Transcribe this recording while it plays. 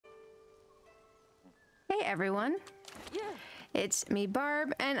Hey everyone, it's me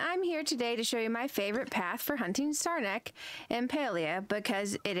Barb, and I'm here today to show you my favorite path for hunting Sernuk in Palia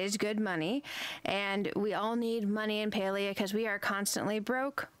because it is good money, and we all need money in Palia because we are constantly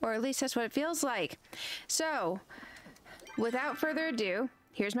broke, or at least that's what it feels like. So, without further ado,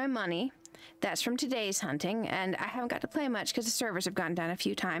 here's my money. That's from today's hunting, and I haven't got to play much because the servers have gone down a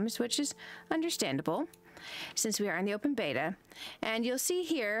few times, which is understandable since we are in the open beta. And you'll see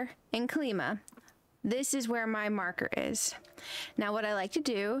here in Klima, this is where my marker is. Now what I like to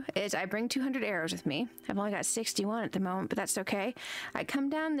do is I bring 200 arrows with me. I've only got 61 at the moment, but that's okay. I come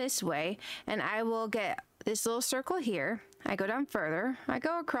down this way and I will get this little circle here. I go down further, I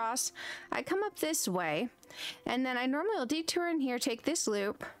go across, I come up this way, and then I normally will detour in here, take this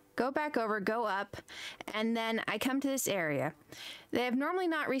loop, go back over, go up, and then I come to this area. They have normally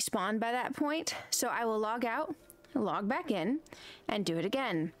not respawned by that point, so I will log out, log back in, and do it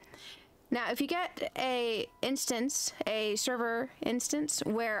again. Now, if you get a server instance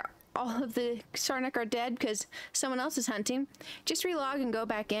where all of the Sernuk are dead because someone else is hunting, just relog and go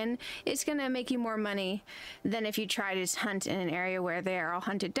back in. It's going to make you more money than if you try to hunt in an area where they are all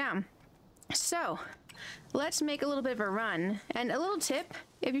hunted down. So, let's make a little bit of a run. And a little tip,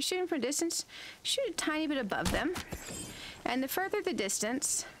 if you're shooting from a distance, shoot a tiny bit above them. And the further the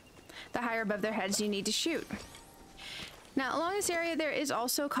distance, the higher above their heads you need to shoot. Now, along this area there is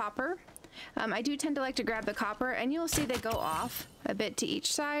also copper. I do tend to like to grab the copper, and you'll see they go off a bit to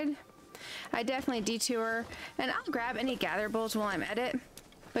each side. I definitely detour, and I'll grab any gatherables while I'm at it,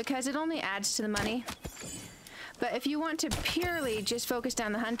 because it only adds to the money. But if you want to purely just focus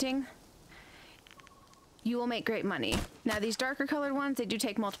down the hunting, you will make great money. Now these darker colored ones, they do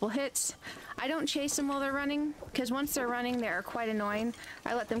take multiple hits. I don't chase them while they're running, because once they're running, they are quite annoying.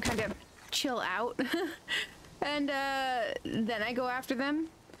 I let them kind of chill out, and then I go after them.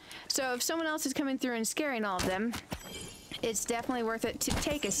 So if someone else is coming through and scaring all of them, it's definitely worth it to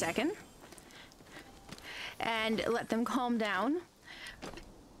take a second and let them calm down,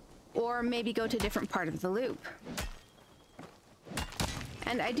 or maybe go to a different part of the loop.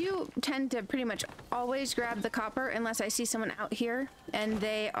 And I do tend to pretty much always grab the copper unless I see someone out here and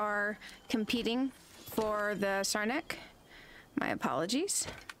they are competing for the Sernuk. My apologies.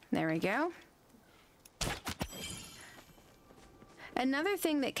 There we go. Another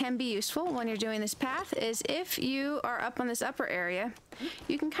thing that can be useful when you're doing this path is if you are up on this upper area,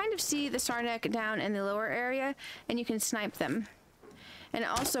 you can kind of see the Sernuk down in the lower area, and you can snipe them. And it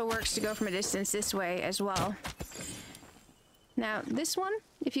also works to go from a distance this way as well. Now this one,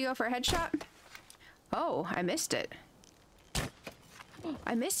 if you go for a headshot, oh, I missed it.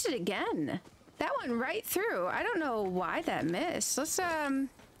 I missed it again. That went right through. I don't know why that missed. Let's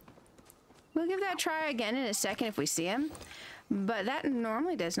we'll give that a try again in a second if we see him. But that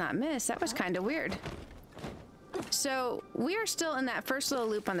normally does not miss. That was kind of weird. So we are still in that first little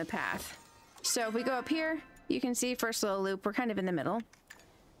loop on the path. So if we go up here, you can see first little loop. We're kind of in the middle.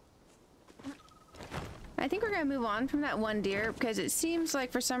 I think we're going to move on from that one deer because it seems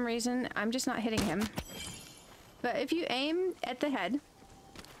like for some reason I'm just not hitting him. But if you aim at the head,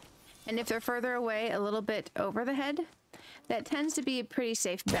 and if they're further away a little bit over the head, that tends to be a pretty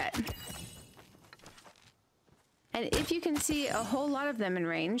safe bet. And if you can see a whole lot of them in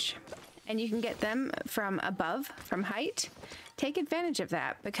range, and you can get them from above, from height, take advantage of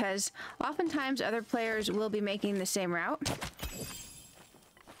that, because oftentimes other players will be making the same route.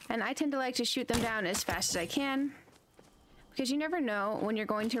 And I tend to like to shoot them down as fast as I can, because you never know when you're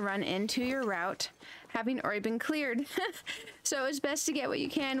going to run into your route having already been cleared. So it's best to get what you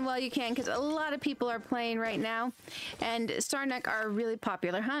can while you can, because a lot of people are playing right now, and Sernuk are a really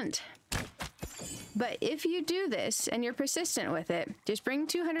popular hunt. But if you do this and you're persistent with it, just bring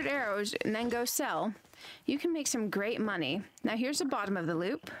 200 arrows and then go sell, you can make some great money. Now here's the bottom of the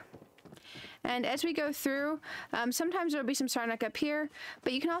loop. And as we go through, sometimes there'll be some Sernuk up here,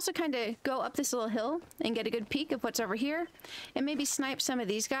 but you can also kind of go up this little hill and get a good peek of what's over here, and maybe snipe some of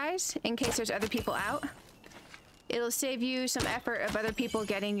these guys in case there's other people out. It'll save you some effort of other people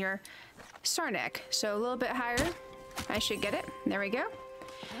getting your Sernuk. So a little bit higher, I should get it. There we go.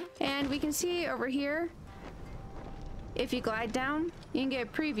 And we can see over here, if you glide down, you can get a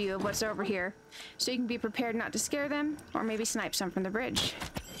preview of what's over here. So you can be prepared not to scare them, or maybe snipe some from the bridge.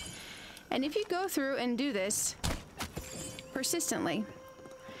 And if you go through and do this persistently,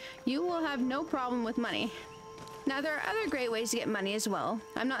 you will have no problem with money. Now there are other great ways to get money as well.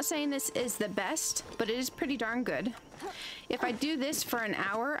 I'm not saying this is the best, but it is pretty darn good. If I do this for an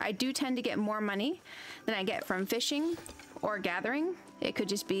hour, I do tend to get more money than I get from fishing or gathering. It could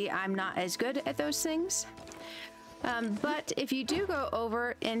just be I'm not as good at those things. But if you do go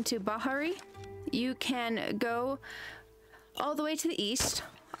over into Bahari, you can go all the way to the east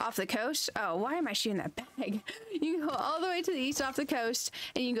off the coast. Oh, why am I shooting that bag? You can go all the way to the east off the coast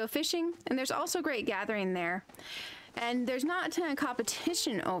and you can go fishing, and there's also great gathering there. And there's not a ton of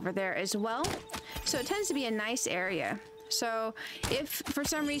competition over there as well, so it tends to be a nice area. So if for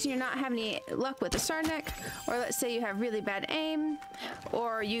some reason you're not having any luck with the Sernuk, or let's say you have really bad aim,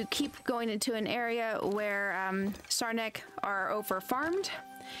 or you keep going into an area where Sernuk are over farmed,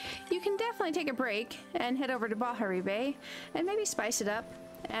 you can definitely take a break and head over to Bahari Bay and maybe spice it up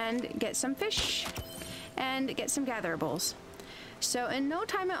and get some fish and get some gatherables. So in no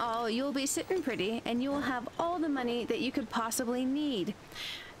time at all, you'll be sitting pretty and you will have all the money that you could possibly need.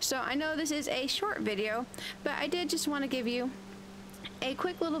 So I know this is a short video, but I did just want to give you a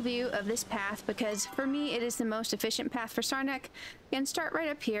quick little view of this path, because for me it is the most efficient path for Sernuk. You can start right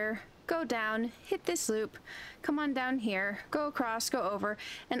up here, go down, hit this loop, come on down here, go across, go over.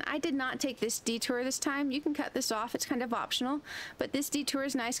 And I did not take this detour this time. You can cut this off, it's kind of optional, but this detour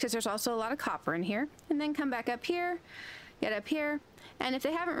is nice because there's also a lot of copper in here. And then come back up here, get up here, and if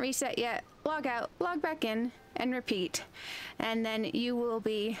they haven't reset yet, log out, log back in, and repeat. And then you will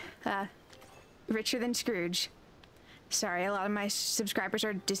be richer than Scrooge. Sorry, a lot of my subscribers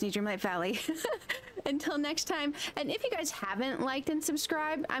are Disney Dreamlight Valley. Until next time, and if you guys haven't liked and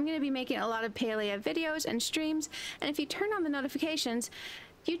subscribed, I'm going to be making a lot of Palia videos and streams, and if you turn on the notifications,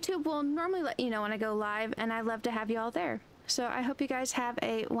 YouTube will normally let you know when I go live, and I love to have you all there. So I hope you guys have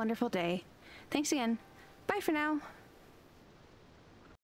a wonderful day. Thanks again. Bye for now.